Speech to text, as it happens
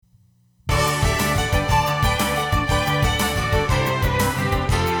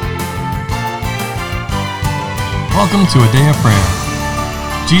Welcome to a day of prayer.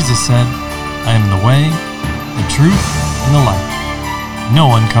 Jesus said, I am the way, the truth, and the life. No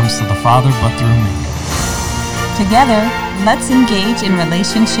one comes to the Father but through me. Together, let's engage in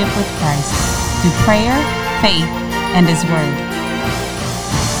relationship with Christ through prayer, faith, and His Word.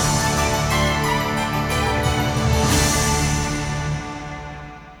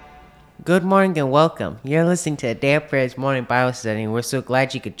 Good morning and welcome. You're listening to a Day of Prayer's morning Bible study, and we're so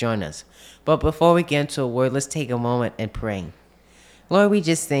glad you could join us. But before we get into a word, let's take a moment and pray. Lord, we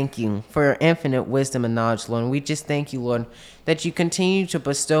just thank you for your infinite wisdom and knowledge, Lord. And we just thank you, Lord, that you continue to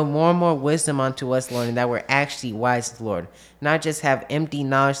bestow more and more wisdom onto us, Lord, and that we're actually wise, Lord. Not just have empty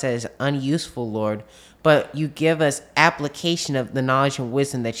knowledge that is unuseful, Lord, but you give us application of the knowledge and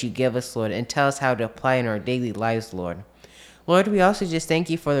wisdom that you give us, Lord, and tell us how to apply in our daily lives, Lord. Lord, we also just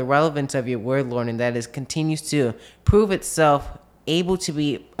thank you for the relevance of your word, Lord, and that it continues to prove itself able to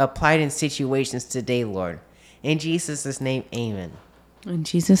be applied in situations today, Lord. In Jesus' name, amen. In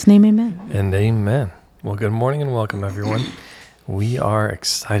Jesus' name, amen. And amen. Well, good morning and welcome, everyone. We are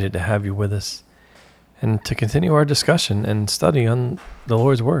excited to have you with us and to continue our discussion and study on the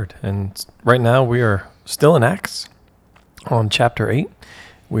Lord's Word. And right now we are still in Acts on chapter 8.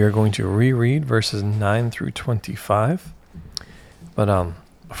 We are going to reread verses 9 through 25. But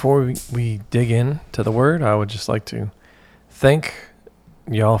before we dig into the Word, I would just like to thank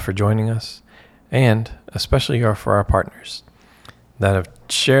y'all for joining us, and especially for our partners that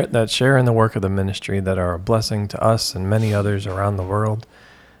share in the work of the ministry, that are a blessing to us and many others around the world,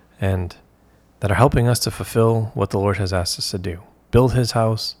 and that are helping us to fulfill what the Lord has asked us to do: build His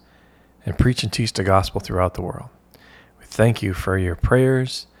house and preach and teach the gospel throughout the world. We thank you for your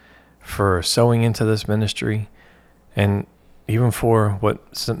prayers, for sowing into this ministry, and even for what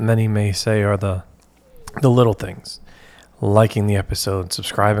many may say are the little things: liking the episode,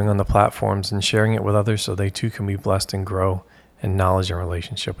 subscribing on the platforms, and sharing it with others so they too can be blessed and grow in knowledge and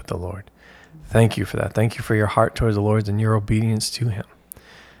relationship with the Lord. Thank you for that. Thank you for your heart towards the Lord and your obedience to Him.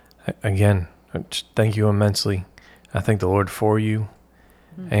 Again, thank you immensely. I thank the Lord for you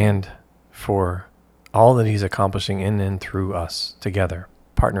and for all that He's accomplishing in and through us together,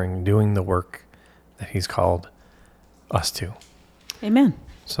 partnering, doing the work that He's called us to. Amen.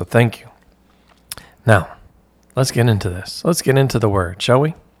 So thank you. Now, let's get into this. Let's get into the Word, shall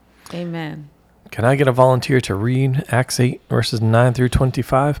we? Amen. Can I get a volunteer to read Acts 8, verses 9 through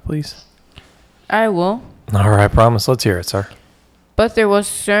 25, please? I will. All right, promise. Let's hear it, sir. But there was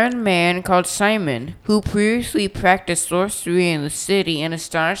a certain man called Simon, who previously practiced sorcery in the city and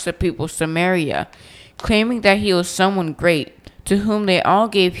astonished the people of Samaria, claiming that he was someone great, to whom they all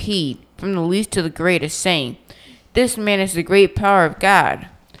gave heed, from the least to the greatest, saying, This man is the great power of God.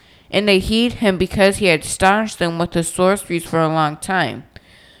 And they heeded him because he had astonished them with his sorceries for a long time.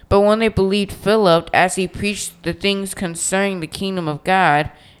 But when they believed Philip, as he preached the things concerning the kingdom of God,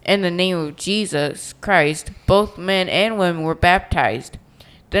 in the name of Jesus Christ, both men and women were baptized.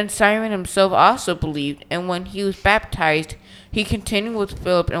 Then Simon himself also believed, and when he was baptized, he continued with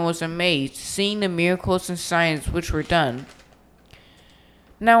Philip and was amazed, seeing the miracles and signs which were done.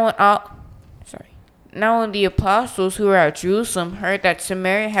 Now when the apostles who were at Jerusalem heard that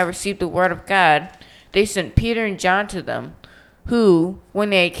Samaria had received the word of God, they sent Peter and John to them, who, when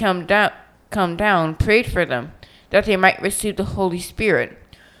they had come down, prayed for them, that they might receive the Holy Spirit.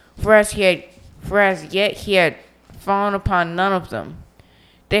 For as yet he had fallen upon none of them.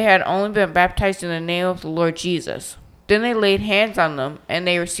 They had only been baptized in the name of the Lord Jesus. Then they laid hands on them, and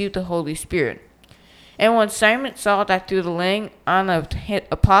they received the Holy Spirit. And when Simon saw that through the laying on of the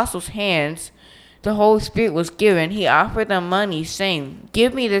apostles' hands the Holy Spirit was given, he offered them money, saying,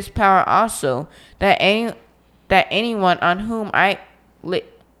 Give me this power also, that anyone on whom I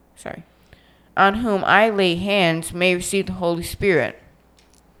lay hands may receive the Holy Spirit.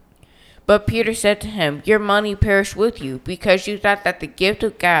 But Peter said to him, Your money perish with you, because you thought that the gift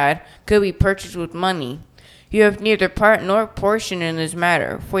of God could be purchased with money. You have neither part nor portion in this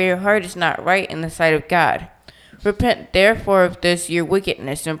matter, for your heart is not right in the sight of God. Repent therefore of this your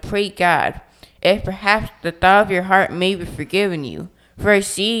wickedness, and pray God, if perhaps the thought of your heart may be forgiven you. For I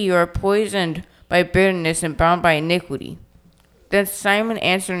see you are poisoned by bitterness and bound by iniquity. Then Simon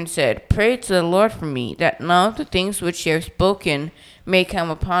answered and said, Pray to the Lord for me, that none of the things which you have spoken may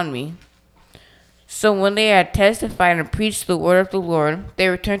come upon me. So when they had testified and preached the word of the Lord, they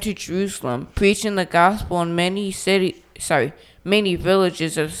returned to Jerusalem, preaching the gospel in many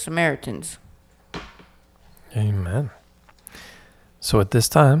villages of the Samaritans. Amen. So at this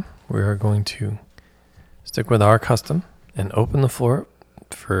time, we are going to stick with our custom and open the floor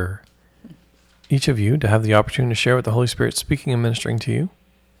for each of you to have the opportunity to share what the Holy Spirit speaking and ministering to you,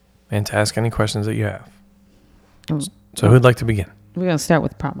 and to ask any questions that you have. So who'd like to begin? We're going to start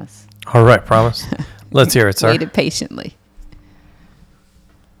with promise. All right, promise. Let's hear it, sir. Waited patiently.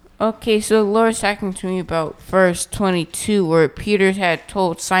 Okay, so the Lord's talking to me about verse 22, where Peter had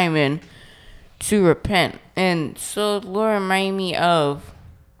told Simon to repent. And so the Lord reminded me of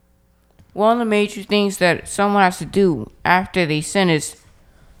one of the major things that someone has to do after they sin is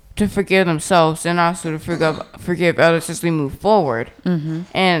to forgive themselves and also to forgive others as they move forward. Mm-hmm.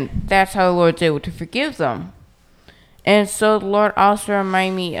 And that's how the Lord's able to forgive them. And so the Lord also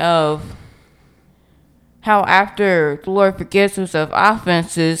reminded me of how after the Lord forgives us of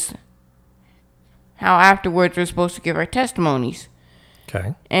offenses, how afterwards we're supposed to give our testimonies.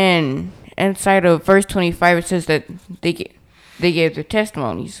 Okay. And inside of verse 25, it says that they gave their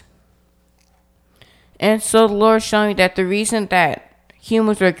testimonies. And so the Lord showed me that the reason that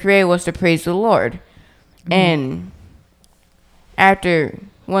humans were created was to praise the Lord. Mm-hmm. And after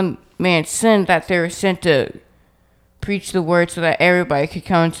one man sinned, that they were sent to preach the word so that everybody could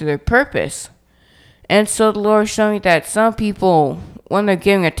come into their purpose. And so the Lord showed me that some people, when they're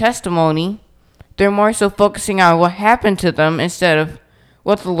giving a testimony, they're more so focusing on what happened to them instead of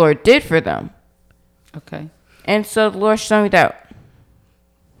what the Lord did for them. Okay. And so the Lord showed me that,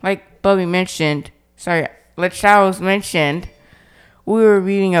 like Charles mentioned, we were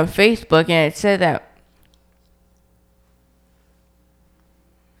reading on Facebook and it said that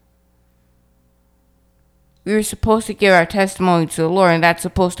we were supposed to give our testimony to the Lord, and that's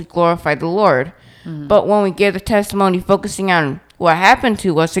supposed to glorify the Lord. Mm-hmm. But when we give the testimony focusing on what happened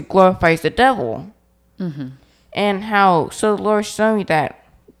to us, it glorifies the devil. Mm-hmm. And so the Lord showed me that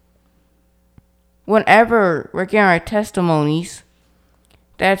whenever we're giving our testimonies,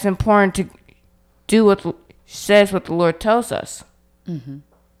 that's important to do what the Lord tells us. Mm-hmm.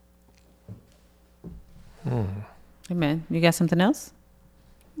 Amen. You got something else?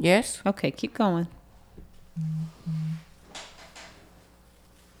 Yes. Okay, keep going.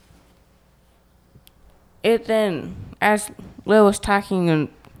 It then, as Lil was talking in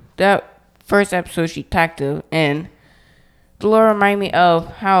that first episode she talked to, and the Lord reminded me of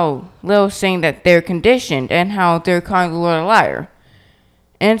how Lil was saying that they're conditioned and how they're calling the Lord a liar.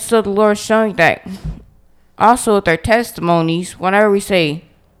 And so the Lord is showing that also with our testimonies, whenever we say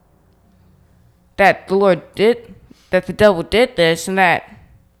that the devil did this and that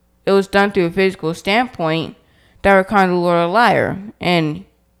it was done through a physical standpoint, that we're calling the Lord a liar. And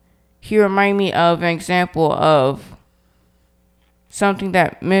he reminded me of an example of something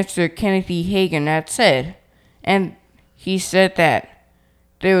that Mr. Kennedy Hagin had said. And he said that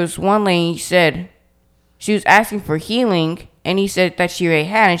there was one lady, he said she was asking for healing, and he said that she already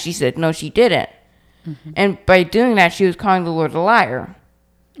had, and she said no, she didn't. Mm-hmm. And by doing that, she was calling the Lord a liar.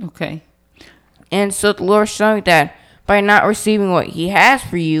 Okay. And so the Lord showed me that by not receiving what he has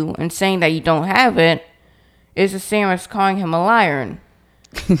for you and saying that you don't have it is the same as calling him a liar.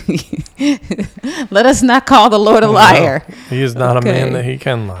 Let us not call the Lord a liar. No, he is not a man that he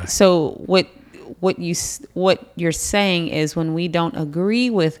can lie. So what you're saying is when we don't agree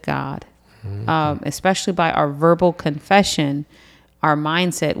with God, especially by our verbal confession, our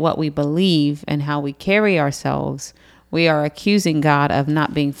mindset, what we believe, and how we carry ourselves, we are accusing God of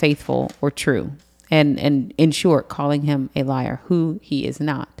not being faithful or true. And in short, calling him a liar, who he is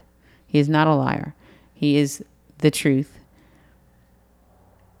not. He is not a liar. He is the truth.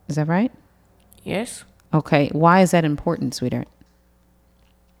 Is that right? Yes. Okay. Why is that important, sweetheart?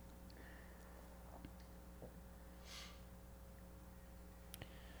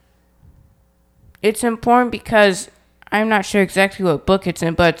 It's important because I'm not sure exactly what book it's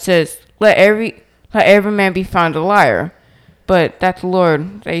in, but it says, let every man be found a liar. But that the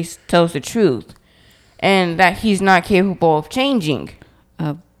Lord tells the truth. And that he's not capable of changing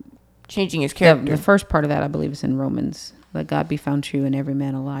his character. The first part of that, I believe, is in Romans. Let God be found true and every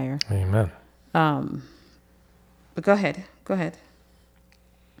man a liar. Amen. But go ahead.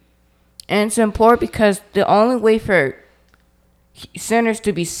 And it's important because the only way for sinners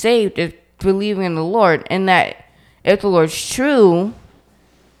to be saved is believing in the Lord. And that if the Lord's true,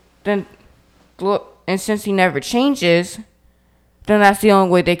 then, and since he never changes, then that's the only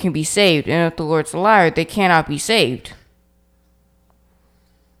way they can be saved. And if the Lord's a liar, they cannot be saved.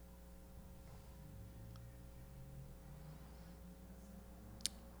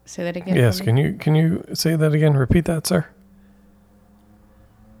 Say that again. Yes, can you say that again? Repeat that, sir.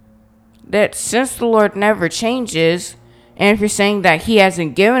 That since the Lord never changes, and if you're saying that he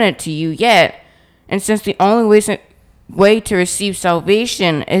hasn't given it to you yet, and since the only way to receive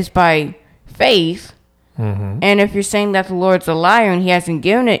salvation is by faith, and if you're saying that the Lord's a liar and he hasn't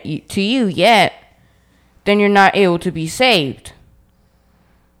given it to you yet, then you're not able to be saved.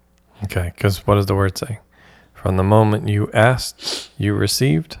 Okay, because what does the word say? From the moment you asked, you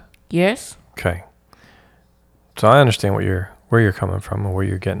received? Yes. Okay. So I understand where you're coming from and where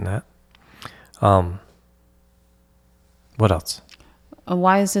you're getting at. What else?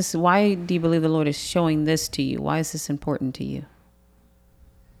 Why do you believe the Lord is showing this to you? Why is this important to you?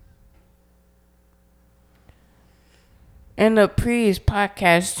 In the previous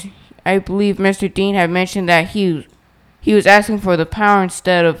podcast, I believe Mr. Dean had mentioned that he was asking for the power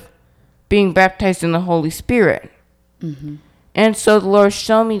instead of being baptized in the Holy Spirit. Mm-hmm. And so the Lord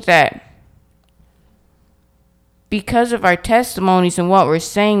showed me that because of our testimonies and what we're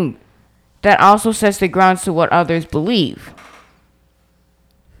saying, that also sets the grounds to what others believe.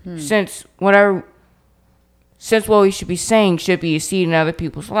 Since what we should be saying should be a seed in other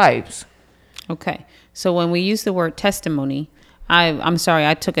people's lives. Okay. So when we use the word testimony, I'm sorry,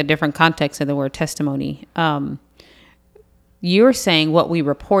 I took a different context of the word testimony. You're saying what we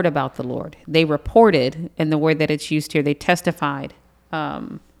report about the Lord. They reported, and the word that it's used here, they testified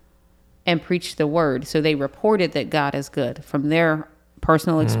and preached the word. So they reported that God is good. From their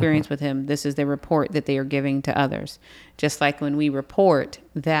personal experience with him, this is the report that they are giving to others. Just like when we report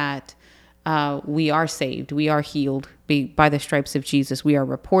that we are saved, we are healed by the stripes of Jesus. We are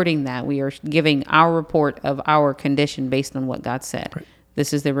reporting that. We are giving our report of our condition based on what God said. Right.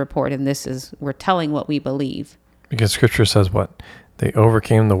 This is the report, and we're telling what we believe. Because Scripture says what? They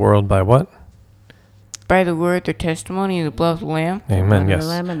overcame the world by what? By the word, their testimony, and the blood of the Lamb. Amen, yes.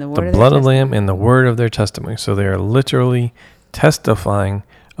 The blood of the Lamb and the word of their testimony. So they are literally testifying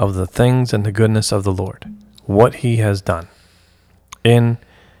of the things and the goodness of the Lord. What he has done in,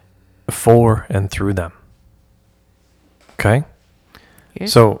 for, and through them. Okay?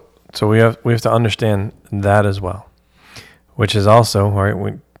 Yes. So we have to understand that as well. Which is also, all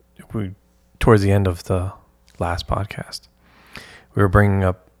right, we towards the end of the last podcast, we were bringing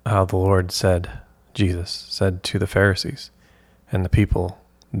up how the Lord Jesus said to the Pharisees and the people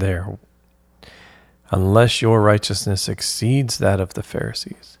there, unless your righteousness exceeds that of the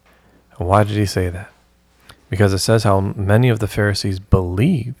Pharisees. And why did he say that? Because it says how many of the Pharisees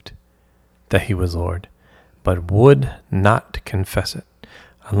believed that he was Lord, but would not confess it.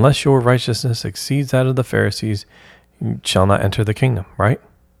 Unless your righteousness exceeds that of the Pharisees, you shall not enter the kingdom, right?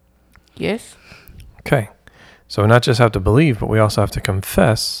 Yes. Okay. So we not just have to believe, but we also have to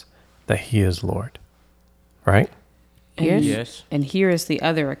confess that he is Lord. Right? Yes. And here is the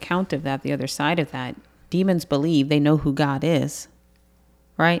other account of that, the other side of that. Demons believe they know who God is.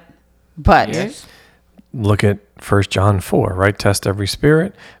 Right? But yes. Look at 1 John 4, right? Test every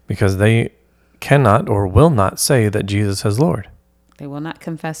spirit, because they cannot or will not say that Jesus is Lord. They will not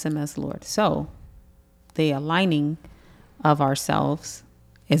confess him as Lord. So the aligning of ourselves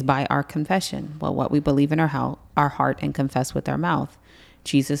is by our confession. Well, what we believe in our heart and confess with our mouth.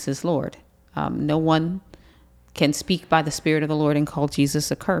 Jesus is Lord. No one can speak by the Spirit of the Lord and call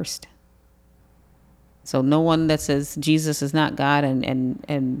Jesus accursed. So no one that says Jesus is not God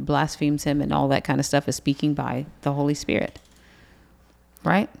and blasphemes him and all that kind of stuff is speaking by the Holy Spirit.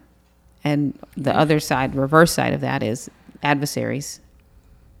 Right? And the other side, reverse side of that is adversaries,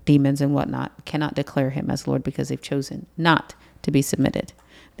 demons and whatnot, cannot declare him as Lord because they've chosen not to be submitted.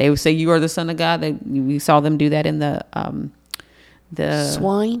 They would say, you are the Son of God. We saw them do that in the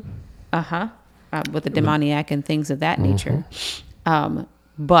swine. With the demoniac and things of that nature.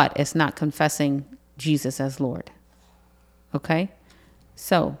 But it's not confessing Jesus as Lord. Okay?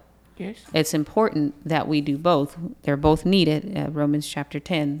 So, yes. It's important that we do both. They're both needed. Romans chapter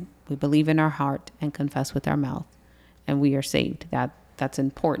 10, we believe in our heart and confess with our mouth, and we are saved. That's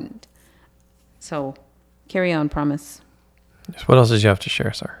important. So, carry on, Promise. Yes, what else did you have to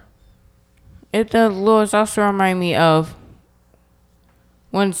share, sir? The Lord also remind me of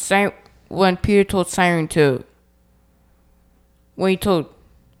when Peter told Simon when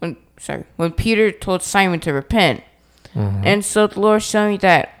Peter told Simon to repent. And so the Lord showed me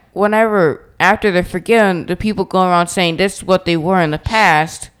that whenever, after they're forgiven, the people go around saying this is what they were in the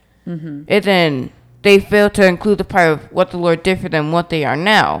past, and then they fail to include the part of what the Lord did for them, what they are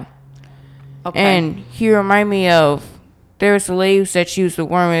now. Okay. And he reminded me of, there was a lady who said she was the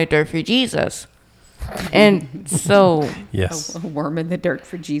worm in the dirt for Jesus. And so... yes. A worm in the dirt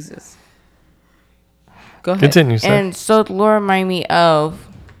for Jesus. Go ahead. Continue, sir. And so the Lord reminded me of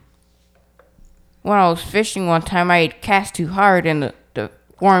when I was fishing one time, I had cast too hard and the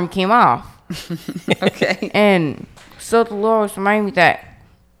worm came off. Okay. And so the Lord was reminding me that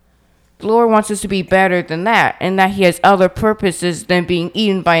the Lord wants us to be better than that, and that he has other purposes than being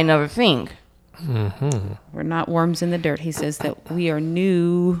eaten by another thing. We're not worms in the dirt. He says that we are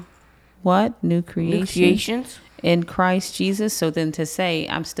new creations? in Christ Jesus. So then to say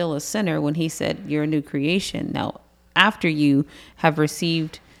I'm still a sinner when he said you're a new creation. Now, after you have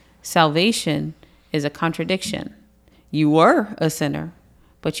received salvation is a contradiction. You were a sinner,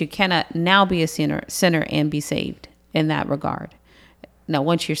 but you cannot now be a sinner and be saved in that regard. Now,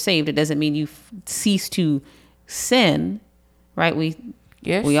 once you're saved, it doesn't mean you cease to sin, right?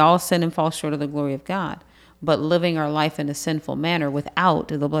 We all sin and fall short of the glory of God. But living our life in a sinful manner without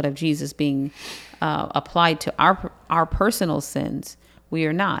the blood of Jesus being applied to our personal sins, we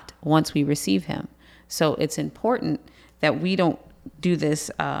are not once we receive him. So it's important that we don't do this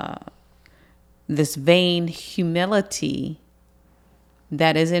this vain humility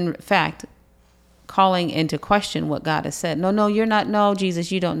that is in fact calling into question what God has said. No, you're not. No,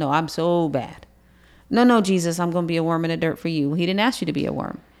 Jesus, you don't know. I'm so bad. No, Jesus, I'm going to be a worm in the dirt for you. He didn't ask you to be a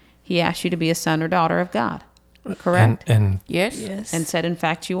worm. He asked you to be a son or daughter of God. Correct? And Yes. And said, in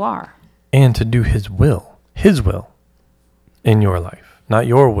fact, you are. And to do his will in your life. Not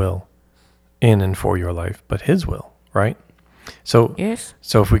your will in and for your life, but his will, right? So, Yes.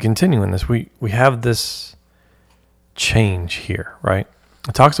 So if we continue in this, we have this change here, right?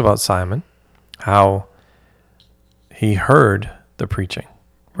 It talks about Simon, how he heard the preaching,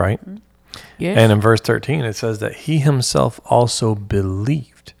 right? Yes. And in verse 13, it says that he himself also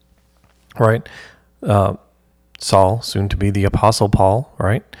believed, right? Saul, soon to be the Apostle Paul,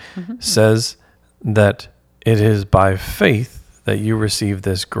 right, says that it is by faith that you receive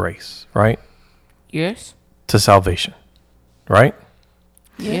this grace, right, Yes. to salvation, right?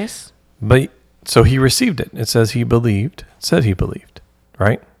 Yes. But so he received it. It says he believed, it said he believed,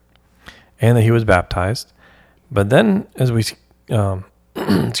 right? And that he was baptized. But then as we,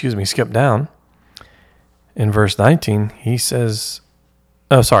 skip down in verse 19, he says,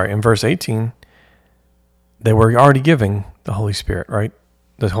 in verse 18, they were already giving the Holy Spirit, right?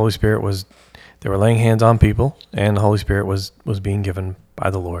 The Holy Spirit they were laying hands on people, and the Holy Spirit was being given by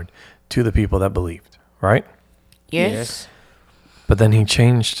the Lord to the people that believed, right? Yes. But then he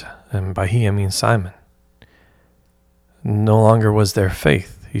changed, and by he I mean Simon. No longer was there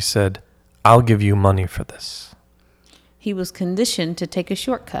faith. He said, I'll give you money for this. He was conditioned to take a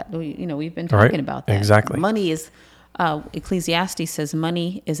shortcut. We've been talking about that. Exactly. Money is, Ecclesiastes says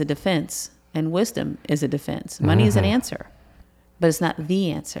money is a defense and wisdom is a defense. Money is an answer, but it's not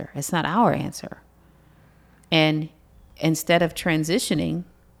the answer. It's not our answer. And instead of transitioning,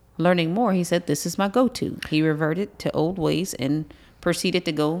 learning more, he said, this is my go-to. He reverted to old ways and proceeded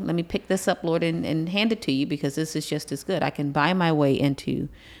to go, let me pick this up, Lord, and hand it to you because this is just as good. I can buy my way into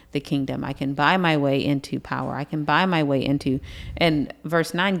the kingdom. I can buy my way into power. I can buy my way into, and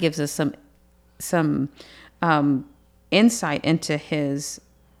verse 9 gives us some insight into his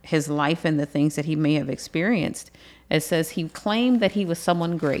life and the things that he may have experienced. It says he claimed that he was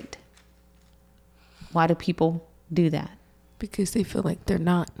someone great. Why do people do that? Because they feel like they're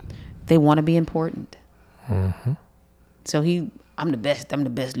not. They want to be important. Mm-hmm. So I'm the best.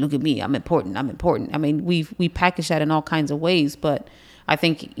 Look at me. I'm important. I mean, we package that in all kinds of ways, but I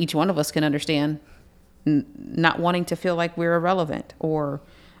think each one of us can understand not wanting to feel like we're irrelevant or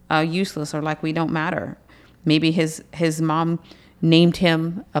useless or like we don't matter. Maybe his mom named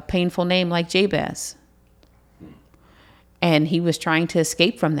him a painful name like Jabez. And he was trying to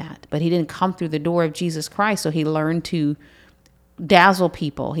escape from that, but he didn't come through the door of Jesus Christ. So he learned to dazzle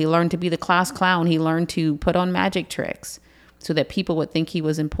people. He learned to be the class clown. He learned to put on magic tricks so that people would think he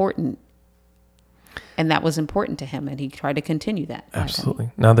was important. And that was important to him. And he tried to continue that.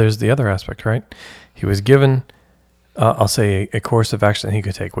 Absolutely. Now there's the other aspect, right? He was given, I'll say, a course of action that he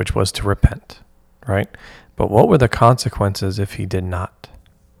could take, which was to repent, right? But what were the consequences if he did not?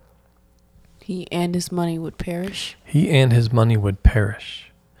 He and his money would perish. He and his money would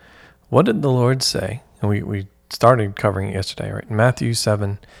perish. What did the Lord say? And we started covering it yesterday, right? In Matthew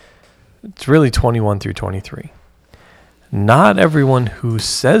 7, it's really 21 through 23. Not everyone who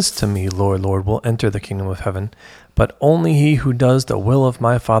says to me, Lord, Lord, will enter the kingdom of heaven, but only he who does the will of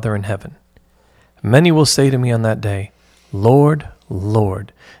my Father in heaven. Many will say to me on that day, Lord,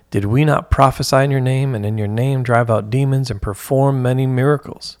 Lord, did we not prophesy in your name and in your name drive out demons and perform many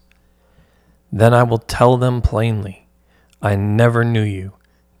miracles? Then I will tell them plainly, I never knew you.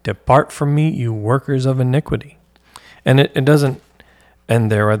 Depart from me, you workers of iniquity. And it doesn't end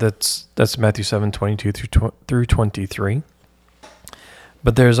there. That's Matthew 7, 22 through 23.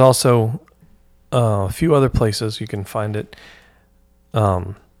 But there's also a few other places you can find it.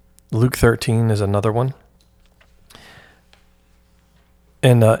 Luke 13 is another one.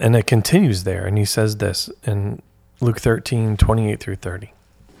 And it continues there. And he says this in Luke 13, 28 through 30. It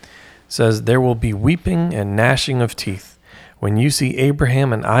says, there will be weeping and gnashing of teeth when you see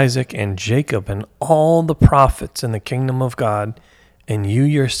Abraham and Isaac and Jacob and all the prophets in the kingdom of God, and you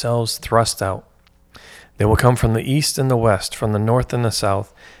yourselves thrust out. They will come from the east and the west, from the north and the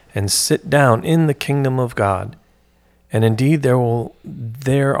south, and sit down in the kingdom of God. And indeed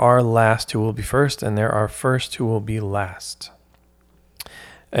there are last who will be first, and there are first who will be last.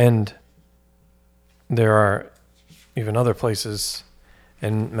 And there are even other places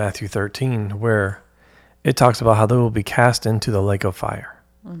in Matthew 13 where it talks about how they will be cast into the lake of fire.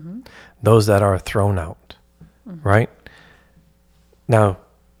 Those that are thrown out, right? Now,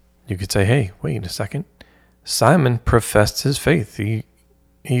 you could say, hey, wait a second. Simon professed his faith.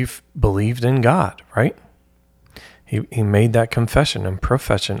 He believed in God, right? He made that confession and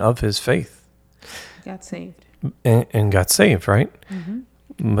profession of his faith. Got saved. And got saved, right?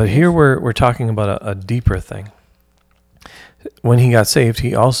 But here we're talking about a deeper thing. When he got saved,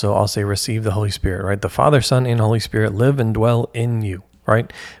 he also, I'll say, received the Holy Spirit, right? The Father, Son, and Holy Spirit live and dwell in you,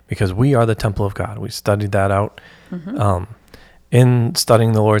 right? Because we are the temple of God. We studied that out in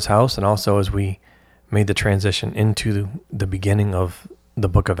studying the Lord's house, and also as we made the transition into the beginning of the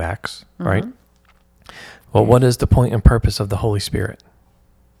book of Acts, right? Well, what is the point and purpose of the Holy Spirit?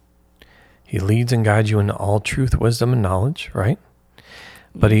 He leads and guides you into all truth, wisdom, and knowledge, right?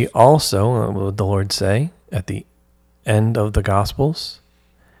 But he also, what would the Lord say at the end of the Gospels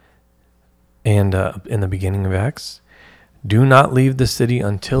and in the beginning of Acts? Do not leave the city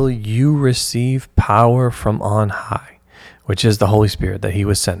until you receive power from on high, which is the Holy Spirit that he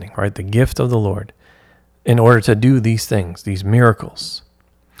was sending, right? The gift of the Lord in order to do these things, these miracles,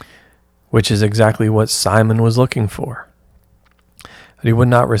 which is exactly what Simon was looking for. But he would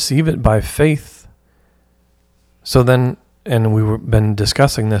not receive it by faith. So then, and we've been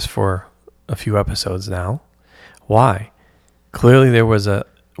discussing this for a few episodes now. Why? Clearly there was a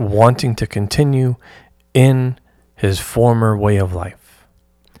wanting to continue in his former way of life.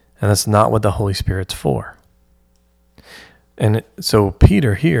 And that's not what the Holy Spirit's for. And so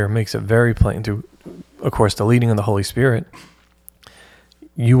Peter here makes it very plain through, of course, the leading of the Holy Spirit.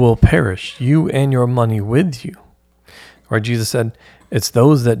 You will perish, you and your money with you. Or Jesus said, it's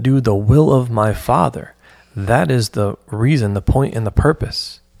those that do the will of my Father. That is the reason, the point, and the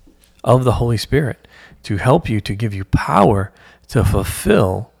purpose of the Holy Spirit, to help you, to give you power to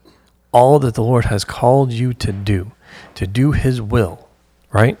fulfill all that the Lord has called you to do his will,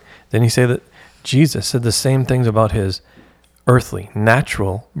 right? Then he said that Jesus said the same things about his earthly,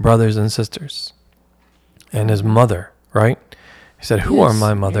 natural brothers and sisters and his mother, right? He said, who are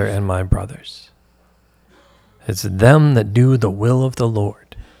my mother and my brothers? It's them that do the will of the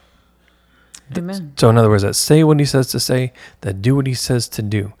Lord. Amen. So in other words, that say what he says to say, that do what he says to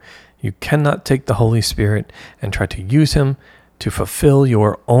do. You cannot take the Holy Spirit and try to use him to fulfill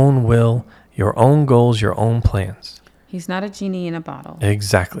your own will, your own goals, your own plans. He's not a genie in a bottle.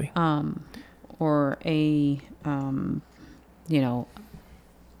 Exactly. Or a,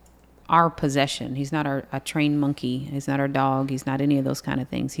 our possession. He's not a trained monkey. He's not our dog. He's not any of those kind of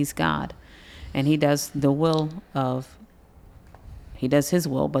things. He's God. And he does his will,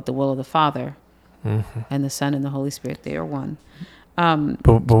 but the will of the Father and the Son and the Holy Spirit, they are one.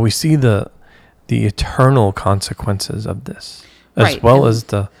 But we see the eternal consequences of this, as well as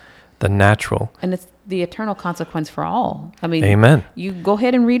the natural. And it's the eternal consequence for all. I mean, Amen. You go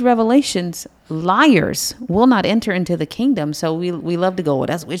ahead and read Revelations. Liars will not enter into the kingdom. So we love to go, well,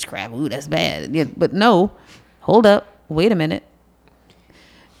 that's witchcraft. Ooh, that's bad. Yeah, but no, hold up. Wait a minute.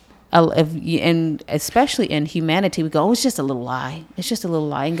 And especially in humanity, we go, oh, it's just a little lie. It's just a little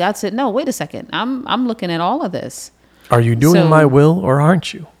lie. And God said, no, wait a second. I'm looking at all of this. Are you doing my will or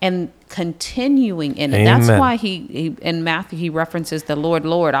aren't you? And continuing in it. Amen. That's why he in Matthew, he references the Lord,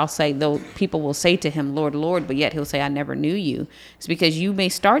 Lord. I'll say, though people will say to him, Lord, Lord, but yet he'll say, I never knew you. It's because you may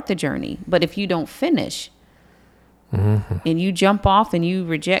start the journey, but if you don't finish and you jump off and you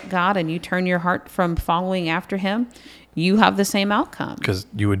reject God and you turn your heart from following after him, you have the same outcome. Because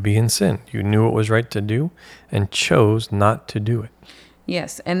you would be in sin. You knew what was right to do and chose not to do it.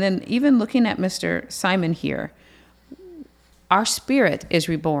 Yes. And then even looking at Mr. Simon here, our spirit is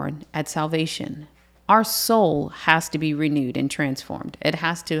reborn at salvation. Our soul has to be renewed and transformed. It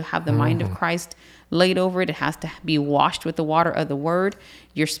has to have the mind of Christ laid over it. It has to be washed with the water of the word.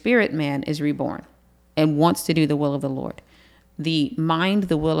 Your spirit man is reborn and wants to do the will of the Lord. The mind,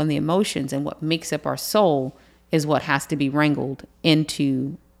 the will, and the emotions and what makes up our soul is what has to be wrangled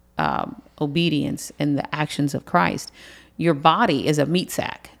into obedience and the actions of Christ. Your body is a meat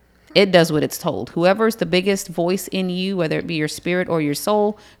sack. It does what it's told. Whoever's the biggest voice in you, whether it be your spirit or your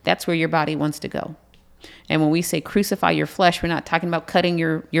soul, that's where your body wants to go. And when we say crucify your flesh, we're not talking about cutting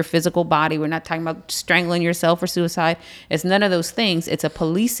your physical body. We're not talking about strangling yourself for suicide. It's none of those things. It's a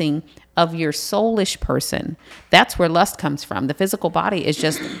policing of your soulish person. That's where lust comes from. The physical body is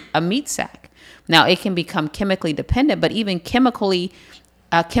just a meat sack. Now, it can become chemically dependent, but even chemical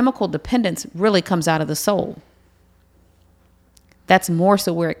dependence really comes out of the soul. That's more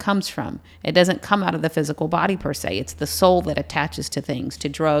so where it comes from. It doesn't come out of the physical body per se. It's the soul that attaches to things, to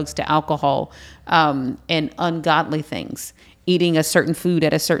drugs, to alcohol, and ungodly things. Eating a certain food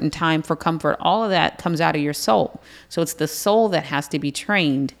at a certain time for comfort. All of that comes out of your soul. So it's the soul that has to be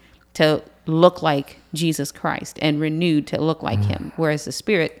trained to look like Jesus Christ and renewed to look like him, whereas the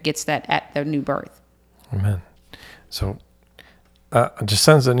spirit gets that at their new birth. Amen. So just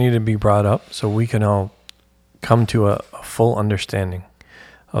sense that need to be brought up so we can all come to a full understanding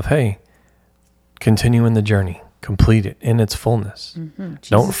of, hey, continue in the journey, complete it in its fullness.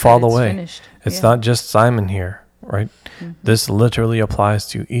 Don't fall away. Finished. It's not just Simon here, right? This literally applies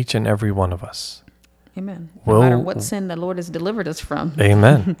to each and every one of us. Amen. No matter what sin the Lord has delivered us from.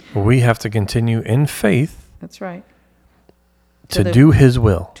 Amen. We have to continue in faith. That's right. To do his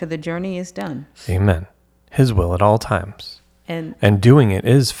will. Till the journey is done. Amen. His will at all times. And doing it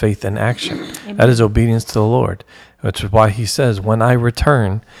is faith in action. Amen. That is obedience to the Lord, which is why he says, when I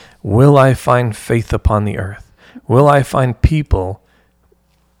return, will I find faith upon the earth? Will I find people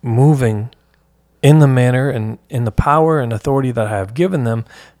moving in the manner and in the power and authority that I have given them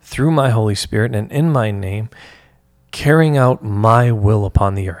through my Holy Spirit and in my name, carrying out my will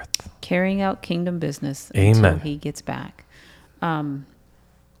upon the earth? Carrying out kingdom business Amen. until he gets back.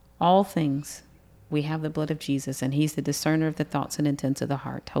 All things, we have the blood of Jesus, and he's the discerner of the thoughts and intents of the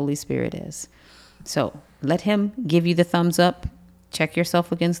heart. Holy Spirit is. So let him give you the thumbs up. Check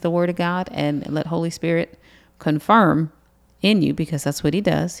yourself against the word of God and let Holy Spirit confirm in you, because that's what he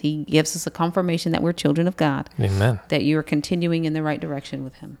does. He gives us a confirmation that we're children of God. Amen. That you are continuing in the right direction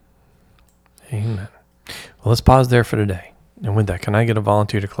with him. Amen. Well, let's pause there for today. And with that, can I get a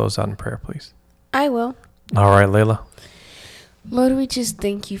volunteer to close out in prayer, please? I will. All right, Layla. Lord, we just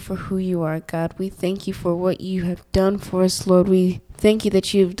thank you for who you are, God. We thank you for what you have done for us, Lord. We thank you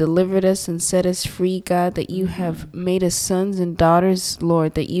that you have delivered us and set us free, God, that you have made us sons and daughters,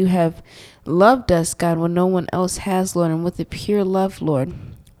 Lord, that you have loved us, God, when no one else has, Lord, and with a pure love, Lord.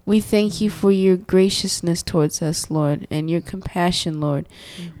 We thank you for your graciousness towards us, Lord, and your compassion, Lord.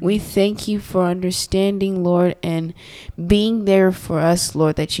 We thank you for understanding, Lord, and being there for us,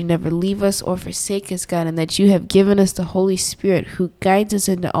 Lord, that you never leave us or forsake us, God, and that you have given us the Holy Spirit who guides us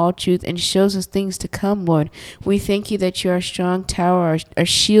into all truth and shows us things to come, Lord. We thank you that you are a strong tower, our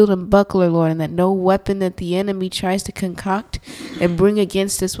shield and buckler, Lord, and that no weapon that the enemy tries to concoct and bring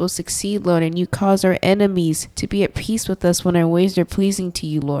against us will succeed, Lord, and you cause our enemies to be at peace with us when our ways are pleasing to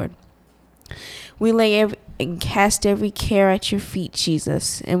you, Lord. We lay and cast every care at your feet,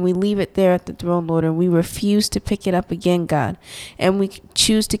 Jesus, and we leave it there at the throne, Lord, and we refuse to pick it up again, God, and we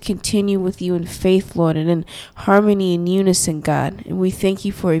choose to continue with you in faith, Lord, and in harmony and unison, God, and we thank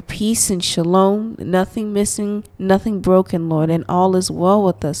you for a peace and shalom, nothing missing, nothing broken, Lord, and all is well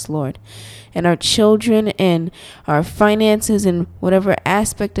with us, Lord, and our children and our finances and whatever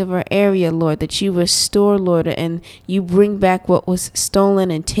aspect of our area, Lord, that you restore, Lord, and you bring back what was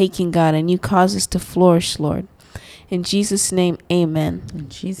stolen and taken, God, and you cause us to flourish, Lord. In Jesus' name, amen. In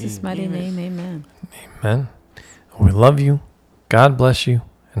Jesus' mighty name, amen. Amen. We love you. God bless you,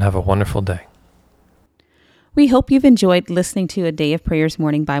 and have a wonderful day. We hope you've enjoyed listening to a Day of Prayers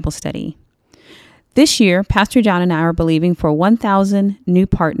morning Bible study. This year, Pastor John and I are believing for 1,000 new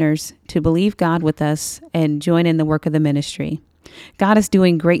partners to believe God with us and join in the work of the ministry. God is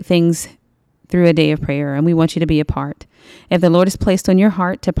doing great things through a day of prayer, and we want you to be a part. If the Lord has placed on your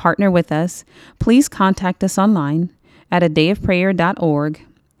heart to partner with us, please contact us online at adayofprayer.org.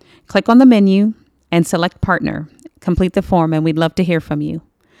 Click on the menu and select partner. Complete the form, and we'd love to hear from you.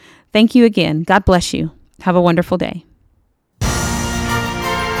 Thank you again. God bless you. Have a wonderful day.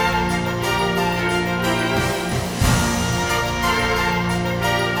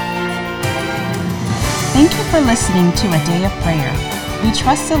 Thank you for listening to A Day of Prayer. We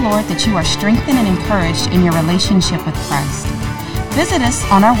trust the Lord that you are strengthened and encouraged in your relationship with Christ. Visit us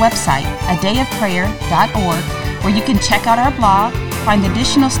on our website, adayofprayer.org, where you can check out our blog, find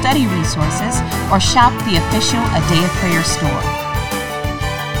additional study resources, or shop the official A Day of Prayer store.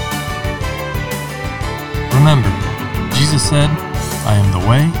 Remember, Jesus said, I am the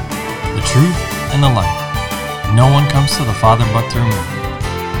way, the truth, and the life. No one comes to the Father but through me.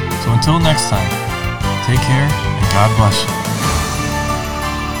 So until next time, take care and God bless you.